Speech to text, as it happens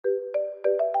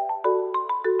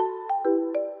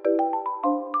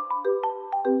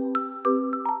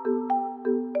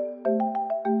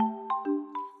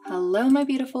Hello my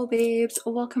beautiful babes,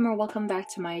 welcome or welcome back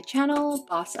to my channel,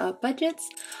 Boss Up Budgets.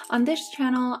 On this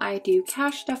channel I do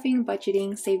cash stuffing,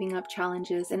 budgeting, saving up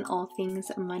challenges, and all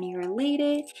things money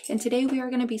related. And today we are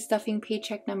going to be stuffing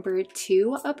paycheck number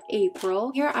 2 of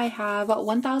April. Here I have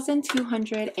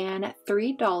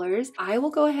 $1,203. I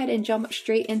will go ahead and jump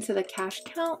straight into the cash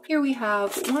count. Here we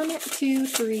have 1, 2,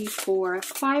 3, 4,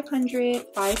 500,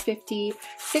 550,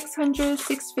 600,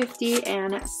 650,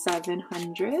 and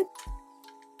 700.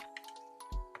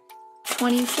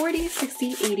 20, 40,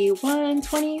 60, 81,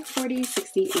 20, 40,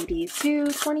 60, 82,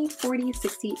 20, 40,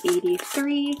 60,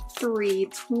 83,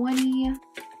 320,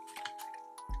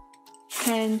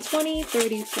 10, 20,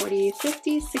 30, 40,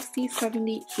 50, 60,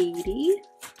 70, 80,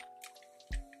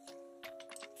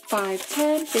 5,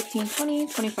 10, 15, 20,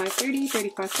 25, 30,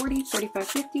 35, 40, 45,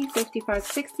 50, 55,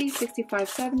 60, 65,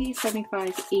 70,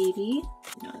 75, 80,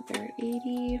 another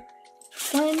 80,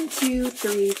 1, 2,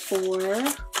 3, 4,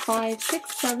 5,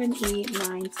 6, 7, 8,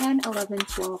 9, 10, 11,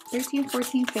 12, 13,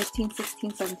 14, 15,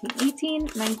 16, 17, 18,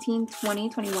 19, 20,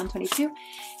 21, 22,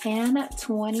 and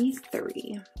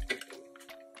 23.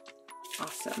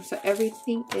 Awesome. So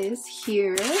everything is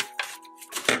here.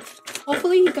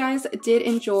 Hopefully you guys did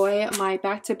enjoy my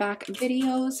back-to-back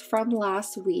videos from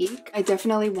last week. I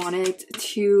definitely wanted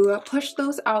to push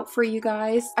those out for you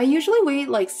guys. I usually wait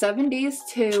like 7 days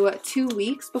to 2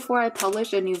 weeks before I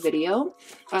publish a new video,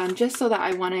 just so that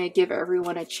I want to give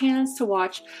everyone a chance to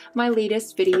watch my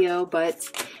latest video. But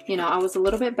you know, I was a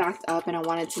little bit backed up and I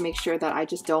wanted to make sure that I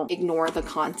just don't ignore the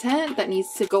content that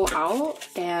needs to go out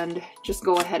and just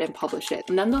go ahead and publish it.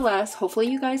 Nonetheless, hopefully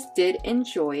you guys did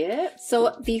enjoy it.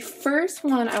 So the first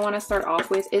one I want to start off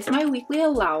with is my weekly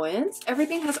allowance.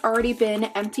 Everything has already been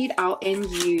emptied out and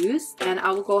used, and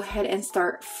I will go ahead and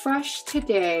start fresh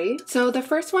today. So the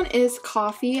first one is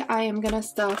coffee. I am gonna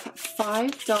stuff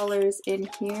 $5 in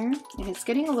here, and it's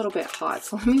getting a little bit hot,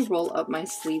 so let me roll up my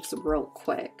sleeves real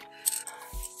quick.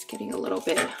 It's getting a little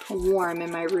bit warm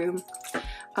in my room.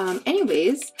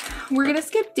 Anyways, we're gonna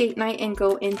skip date night and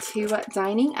go into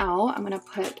dining out. I'm gonna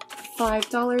put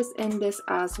 $5 in this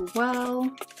as well.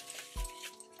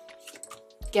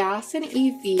 Gas and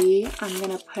EV, I'm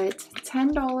gonna put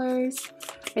 $10.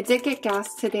 I did get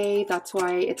gas today, that's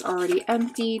why it's already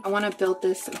empty. I want to build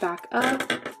this back up.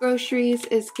 Groceries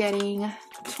is getting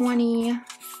 20,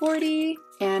 40.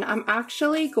 And I'm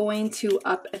actually going to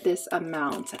up this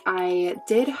amount. I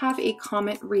did have a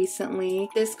comment recently.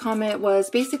 This comment was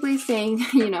basically saying,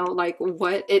 you know, like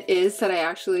what it is that I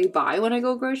actually buy when I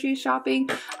go grocery shopping.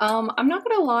 I'm not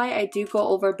gonna lie, I do go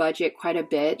over budget quite a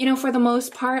bit. You know, for the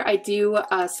most part, I do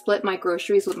split my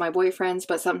groceries with my boyfriends,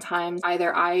 but sometimes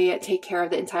either I take care of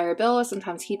the entire bill or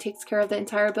sometimes he takes care of the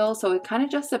entire bill. So it kind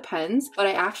of just depends. But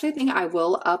I actually think I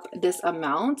will up this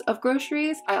amount of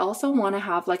groceries. I also want to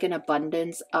have like an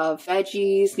abundance of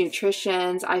veggies,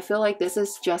 nutritions. I feel like this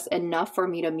is just enough for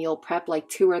me to meal prep like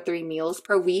 2 or 3 meals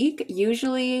per week.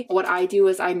 Usually what I do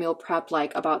is I meal prep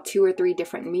like about 2 or 3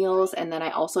 different meals, and then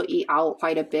I also eat out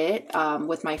quite a bit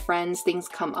with my friends. Things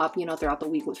come up, you know, throughout the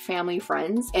week with family,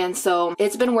 friends, and so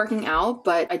it's been working out.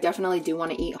 But I definitely do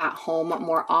want to eat at home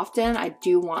more often. I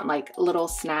do want like little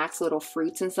snacks, little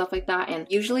fruits and stuff like that, and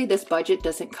usually this budget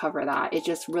doesn't cover that. It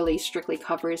just really strictly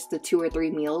covers the 2 or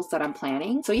 3 meals that I'm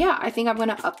planning. So yeah, I think I'm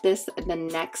gonna up this the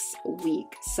next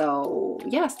week. So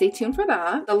yeah, stay tuned for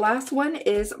that. The last one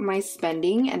is my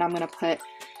spending, and I'm gonna put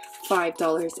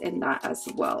 $5 in that as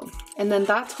well. And then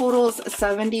that totals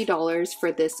 $70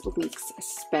 for this week's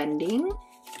spending.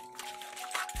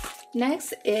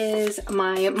 Next is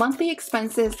my monthly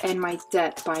expenses and my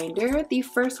debt binder. The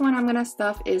first one I'm gonna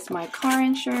stuff is my car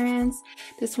insurance.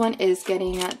 This one is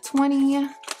getting at 20,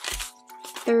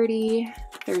 30,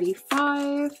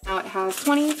 35. Now it has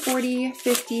 20, 40,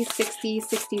 50, 60,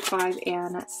 65,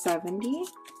 and 70.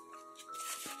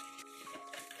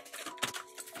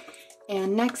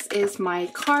 And next is my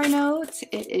car note.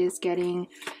 It is getting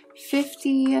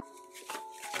 50,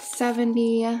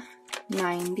 70,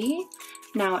 90.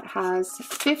 Now it has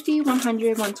 50,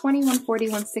 100, 120, 140,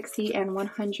 160, and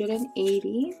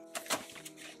 180.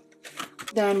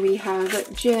 Then we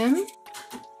have gym.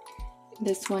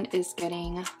 This one is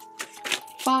getting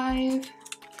 5,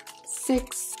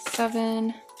 6,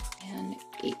 7, and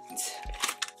 8.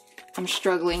 I'm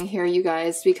struggling here, you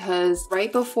guys, because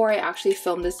right before I actually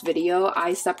filmed this video,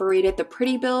 I separated the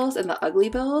pretty bills and the ugly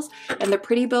bills. And the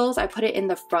pretty bills, I put it in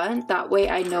the front. That way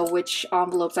I know which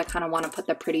envelopes I kind of want to put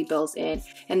the pretty bills in.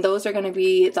 And those are going to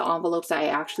be the envelopes that I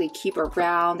actually keep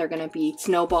around. They're going to be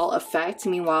snowball effect.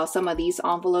 Meanwhile, some of these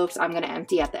envelopes I'm going to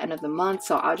empty at the end of the month,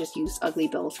 so I'll just use ugly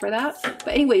bills for that.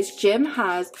 But anyways, Jim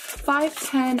has $5,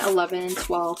 $10, $11,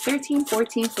 $12, $13,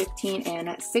 $14, $15, and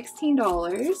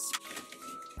 $16.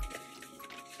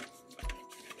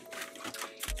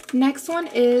 Next one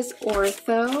is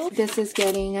Ortho. This is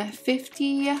getting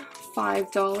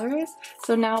 $55.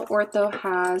 So now Ortho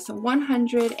has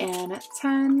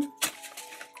 110.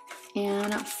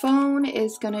 And Phone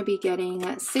is going to be getting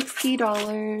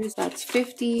 $60. That's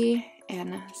 50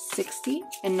 and 60.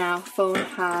 And now Phone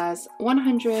has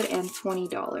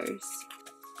 $120.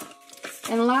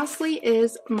 And lastly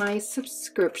is my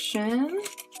subscription.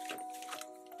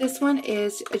 This one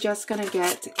is just gonna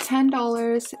get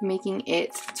 $10, making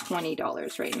it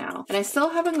 $20 right now. And I still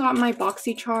haven't got my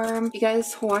BoxyCharm. If you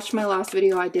guys watched my last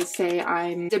video, I did say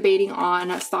I'm debating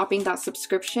on stopping that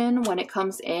subscription when it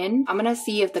comes in. I'm gonna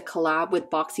see if the collab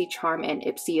with BoxyCharm and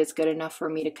Ipsy is good enough for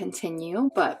me to continue,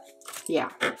 but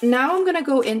yeah. Now I'm gonna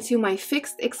go into my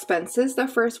fixed expenses. The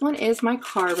first one is my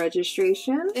car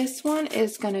registration. This one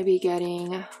is gonna be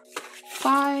getting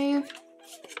 $5,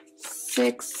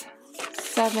 $6,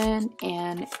 $7,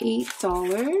 and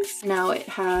 $8. Now it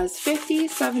has 50,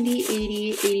 70,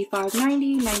 80, 85,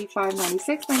 90, 95,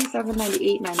 96, 97,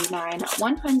 98, 99,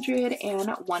 $100, and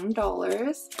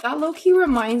 $1. That low-key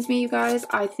reminds me, you guys,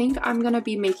 I think I'm gonna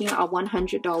be making a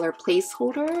 $100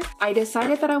 placeholder. I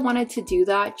decided that I wanted to do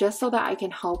that just so that I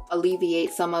can help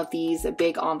alleviate some of these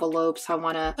big envelopes. I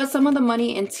want to put some of the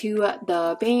money into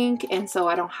the bank, and so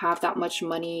I don't have that much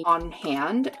money on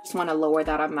hand. Just want to lower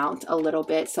that amount a little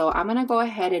bit. So I'm gonna go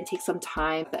ahead and take some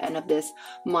time at the end of this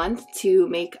month to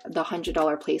make the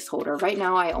 $100 placeholder. Right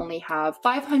now I only have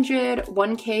 500,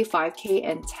 1K, 5K,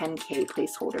 and 10K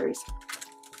placeholders.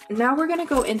 Now we're gonna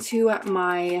go into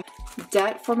my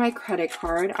debt for my credit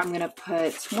card. I'm gonna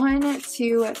put 1,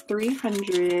 2,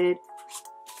 300,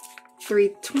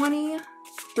 320,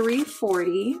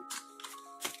 340,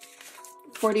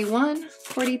 41,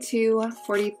 42,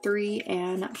 43,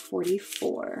 and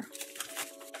 44.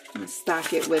 I'm gonna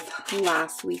stack it with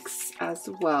last week's as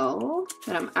well.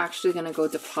 And I'm actually gonna go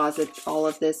deposit all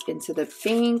of this into the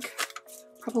bank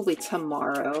probably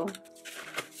tomorrow.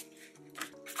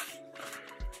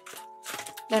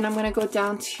 Then I'm gonna go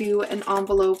down to an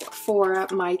envelope for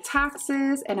my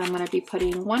taxes, and I'm gonna be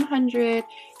putting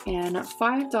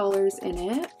 $105 in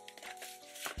it.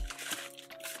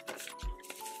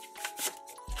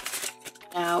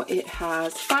 Now it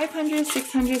has 500,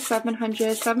 600,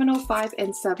 700, 705,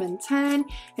 and 710.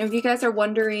 And if you guys are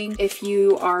wondering if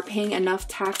you are paying enough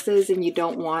taxes and you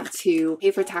don't want to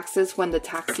pay for taxes when the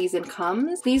tax season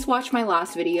comes, please watch my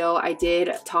last video. I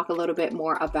did talk a little bit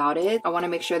more about it. I want to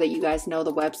make sure that you guys know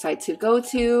the website to go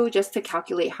to just to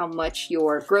calculate how much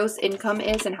your gross income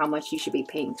is and how much you should be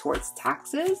paying towards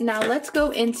taxes. Now let's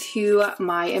go into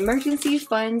my emergency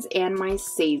funds and my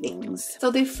savings.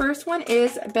 So the first one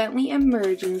is Bentley Emergency.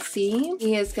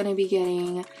 He is going to be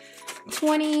getting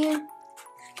 20,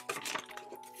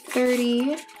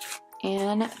 30,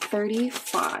 and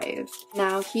 35.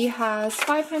 Now he has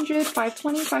 500,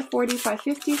 520, 540,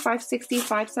 550, 560,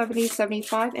 570,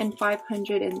 75, and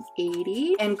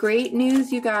 580. And great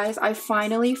news, you guys, I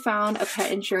finally found a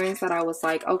pet insurance that I was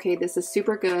like, okay, this is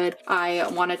super good. I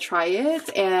want to try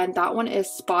it. And that one is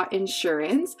Spot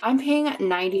Insurance. I'm paying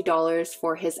 $90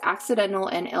 for his accidental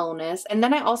and illness. And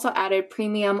then I also added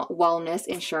premium wellness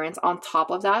insurance on top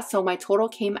of that. So my total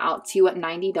came out to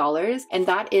 $90. And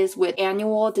that is with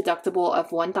annual deductible of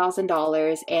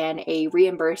 $1,000 and a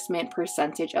reimbursement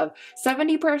percentage of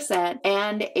 70%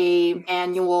 and a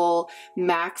annual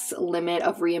max limit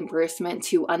of reimbursement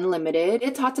to unlimited. I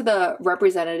did talk to the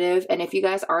representative, and if you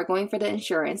guys are going for the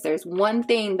insurance, there's one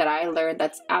thing that I learned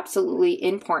that's absolutely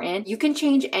important. You can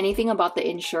change anything about the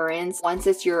insurance once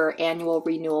it's your annual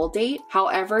renewal date.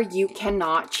 However, you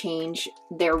cannot change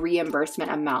their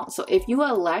reimbursement amount. So if you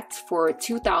elect for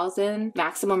 $2,000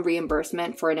 maximum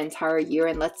reimbursement for an entire year,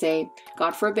 and let's say,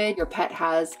 God forbid, your pet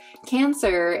has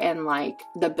cancer and like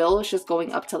the bill is just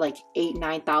going up to like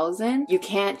 $8,000, $9,000, you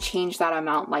can't change that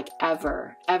amount like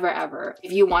ever.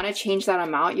 If you want to change that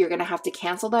amount, you're gonna have to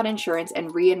cancel that insurance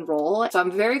and re-enroll. So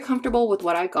I'm very comfortable with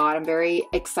what I got. I'm very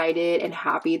excited and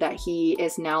happy that he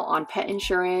is now on pet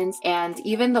insurance, and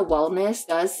even the wellness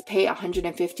does pay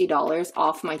 $150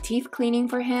 off my teeth cleaning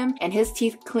for him, and his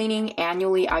teeth cleaning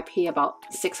annually I pay about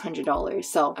 $600.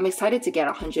 So I'm excited to get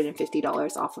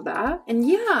 $150 off of that that. And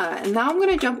yeah, and now I'm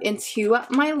gonna jump into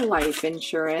my life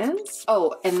insurance.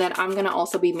 Oh, and then I'm gonna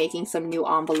also be making some new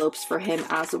envelopes for him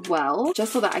as well,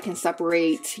 just so that I can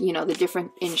separate, you know, the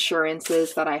different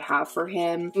insurances that I have for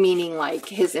him, meaning like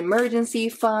his emergency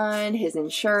fund, his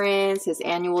insurance, his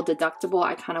annual deductible.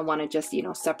 I kind of want to just, you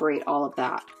know, separate all of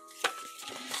that.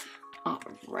 All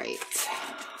right.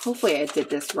 Hopefully I did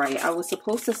this right. I was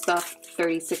supposed to stuff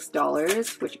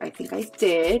 $36, which I think I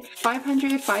did.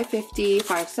 500, 550,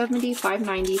 570,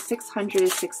 590, 600,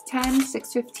 610,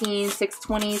 615,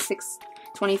 620,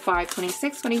 625,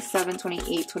 26, 27,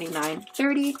 28, 29,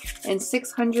 30, and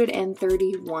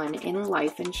 631 in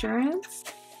life insurance.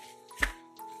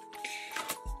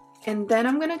 And then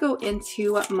I'm gonna go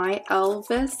into my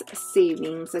Elvis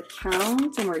savings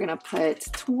account and we're gonna put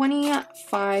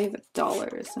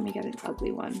 $25. Let me get an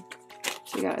ugly one.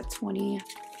 So we got a 20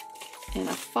 and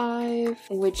a 5,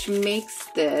 which makes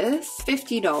this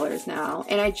 $50 now.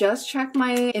 And I just checked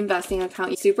my investing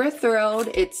account. Super thrilled.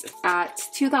 It's at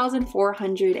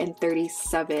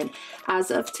 $2,437 as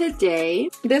of today.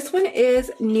 This one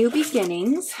is new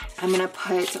beginnings. I'm gonna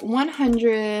put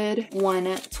 100,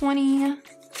 120,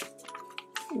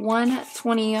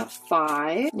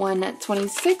 125,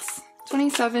 126,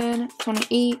 27,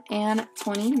 28, and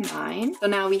 29. So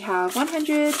now we have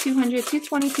 100, 200,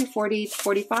 220, 240,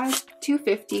 45,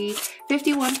 250,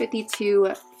 51,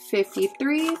 52,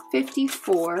 53,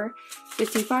 54,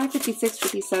 55, 56,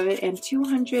 57, and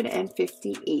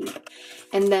 258.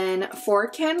 And then for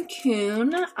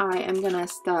Cancun, I am gonna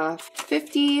stuff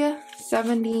 $50,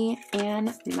 $70,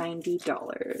 and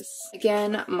 $90.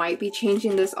 Again, might be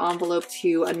changing this envelope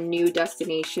to a new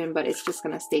destination, but it's just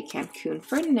gonna stay Cancun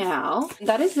for now.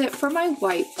 That is it for my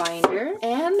white binder.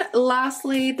 And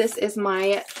lastly, this is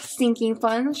my sinking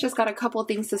funds. Just got a couple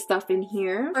things to stuff in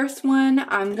here. First one,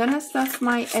 I'm gonna stuff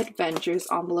my adventures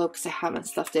envelope because I haven't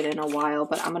stuffed it in a while,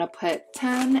 but I'm gonna put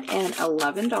 $10 and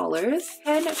 $11,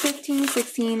 10, 15,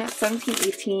 16, 17,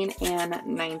 18, and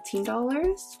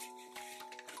 $19.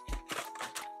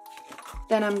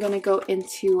 Then I'm gonna go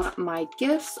into my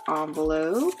gifts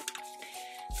envelope.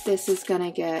 This is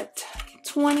gonna get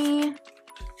 20,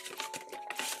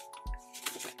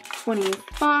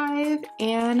 25,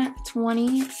 and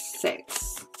 26.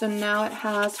 So now it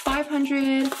has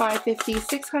 500, 550,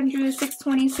 600,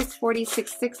 620, 640,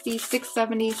 660,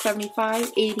 670,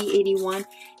 75, 80, 81,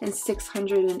 and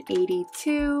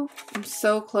 682. I'm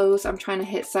so close. I'm trying to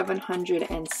hit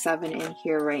 707 in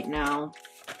here right now.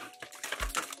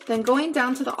 Then going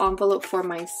down to the envelope for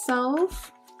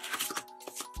myself,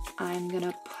 I'm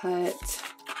gonna put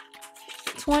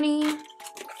 20,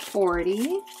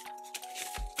 40,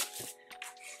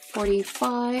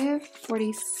 45,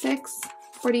 46,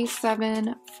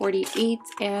 47, 48,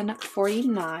 and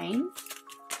 49.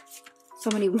 So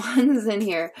many ones in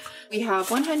here. We have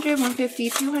 100, 150,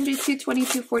 200, 220,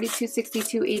 240, 260,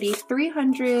 280,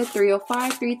 300,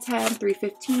 305, 310,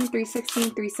 315,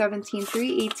 316, 317,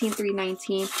 318,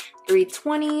 319,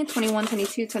 320, 21,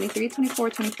 22, 23, 24,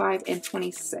 25, and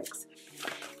 26.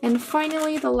 And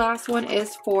finally, the last one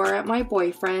is for my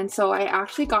boyfriend. So I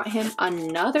actually got him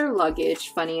another luggage,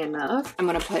 funny enough. I'm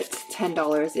gonna put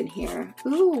 $10 in here.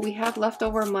 Ooh, we have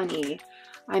leftover money.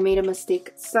 I made a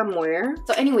mistake somewhere.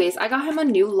 So anyways, I got him a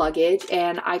new luggage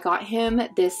and I got him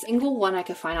this single one I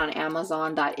could find on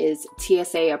Amazon that is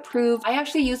TSA approved. I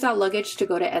actually used that luggage to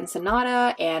go to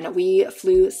Ensenada and we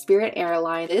flew Spirit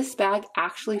Airline. This bag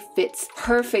actually fits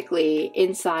perfectly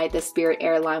inside the Spirit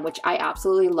Airline, which I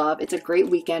absolutely love. It's a great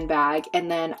weekend bag. And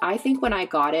then I think when I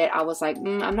got it, I was like,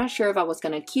 I'm not sure if I was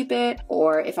gonna keep it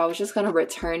or if I was just gonna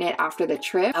return it after the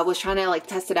trip. I was trying to like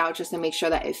test it out just to make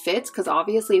sure that it fits, because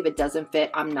obviously if it doesn't fit,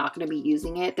 I'm not going to be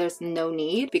using it. There's no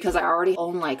need because I already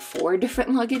own like 4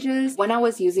 different luggages. When I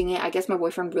was using it, I guess my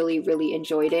boyfriend really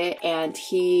enjoyed it and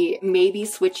he may be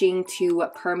switching to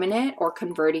permanent or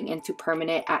converting into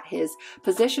permanent at his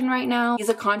position right now. He's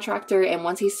a contractor and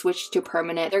once he switched to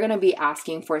permanent, they're going to be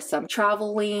asking for some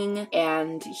traveling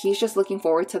and he's just looking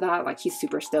forward to that. Like he's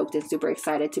super stoked and super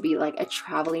excited to be like a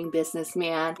traveling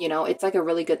businessman. You know, it's like a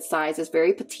really good size. It's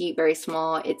very petite, very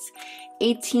small. It's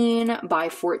 18 by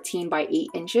 14 by 8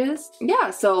 inches.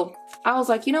 Yeah, so I was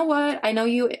like, you know what? I know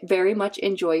you very much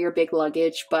enjoy your big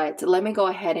luggage, but let me go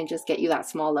ahead and just get you that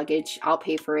small luggage. I'll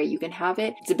pay for it. You can have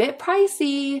it. It's a bit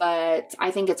pricey, but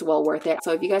I think it's well worth it.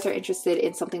 So if you guys are interested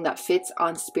in something that fits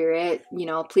on Spirit, you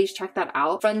know, please check that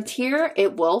out. Frontier,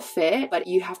 it will fit, but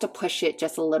you have to push it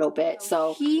just a little bit.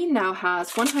 So he now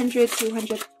has 100,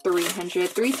 200, 300,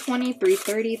 320,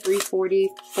 330,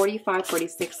 340, 45,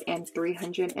 46, and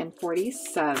 347.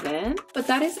 But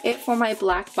that is it for my my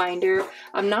black binder.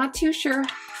 I'm not too sure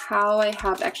how I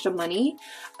have extra money,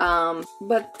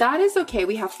 but that is okay.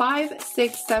 We have $5,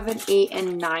 $6, $7, $8,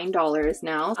 and $9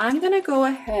 now. I'm gonna go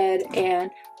ahead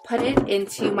and put it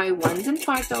into my $1s and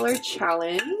 $5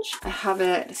 challenge. I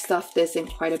haven't stuffed this in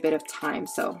quite a bit of time,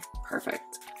 so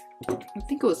perfect. I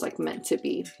think it was like meant to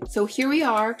be. So here we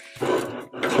are,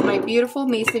 my beautiful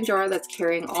mason jar that's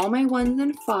carrying all my 1s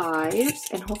and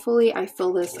 5s, and hopefully I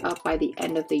fill this up by the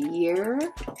end of the year.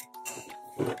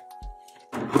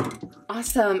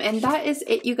 Awesome, and that is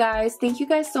it, you guys. Thank you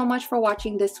guys so much for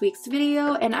watching this week's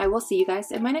video, and I will see you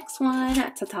guys in my next one.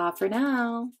 Ta-ta for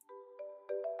now.